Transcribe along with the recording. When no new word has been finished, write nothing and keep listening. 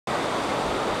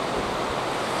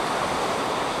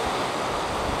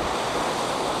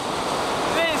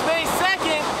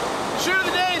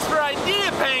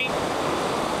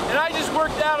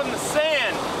out in the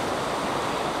sand.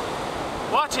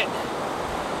 Watch it.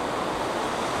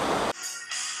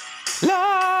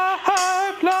 Life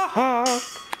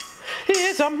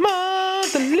is our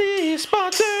monthly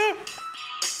sponsor.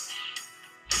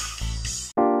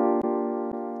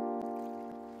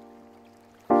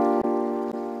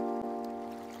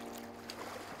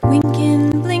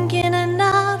 Winking, blinking, and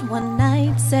not one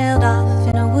night sailed off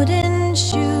in a wooden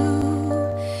shoe.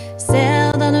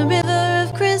 Sailed on a river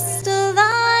of crystal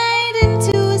light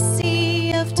into a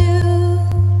sea of dew.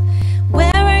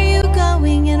 Where are you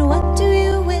going and what do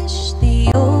you wish?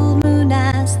 The old moon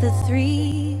asked the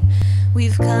three.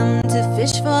 We've come to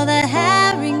fish for the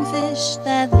herring fish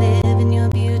that live in your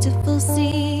beautiful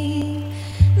sea.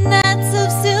 Nets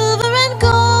of silver and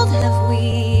gold have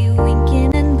we,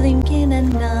 winking and blinking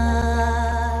and not.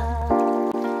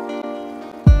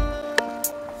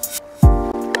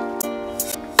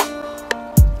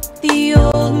 The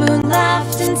old moon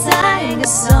laughed and sang a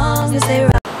song as they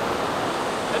rocked.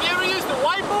 Have you ever used a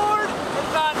whiteboard and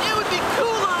thought it would be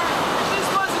cooler if this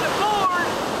wasn't a board,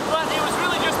 but it was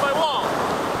really just my wall?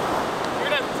 You're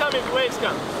gonna have to tell me if the waves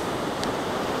come.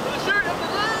 So the shirt of the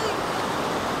day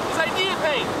is idea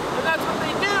paint, and that's what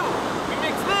they do. You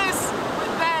mix this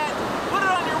with that, put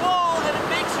it on your wall, and it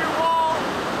makes your wall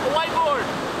a whiteboard.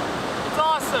 It's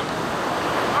awesome.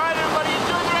 All right, everybody,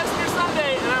 enjoy the rest of your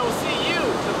Sunday, and I will see you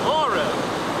tomorrow.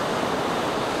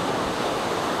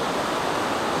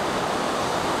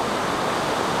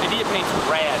 Idea paint's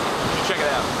rad. You should check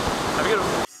it out. Have a good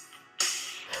one.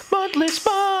 Monthly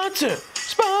sponsor,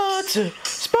 sponsor,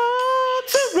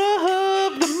 sponsor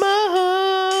of the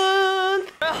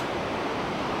month. Well,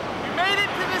 we made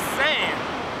it to the sand.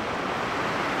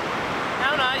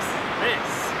 How nice is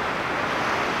this?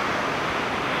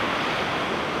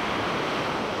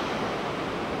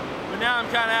 But now I'm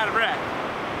kind of out of breath.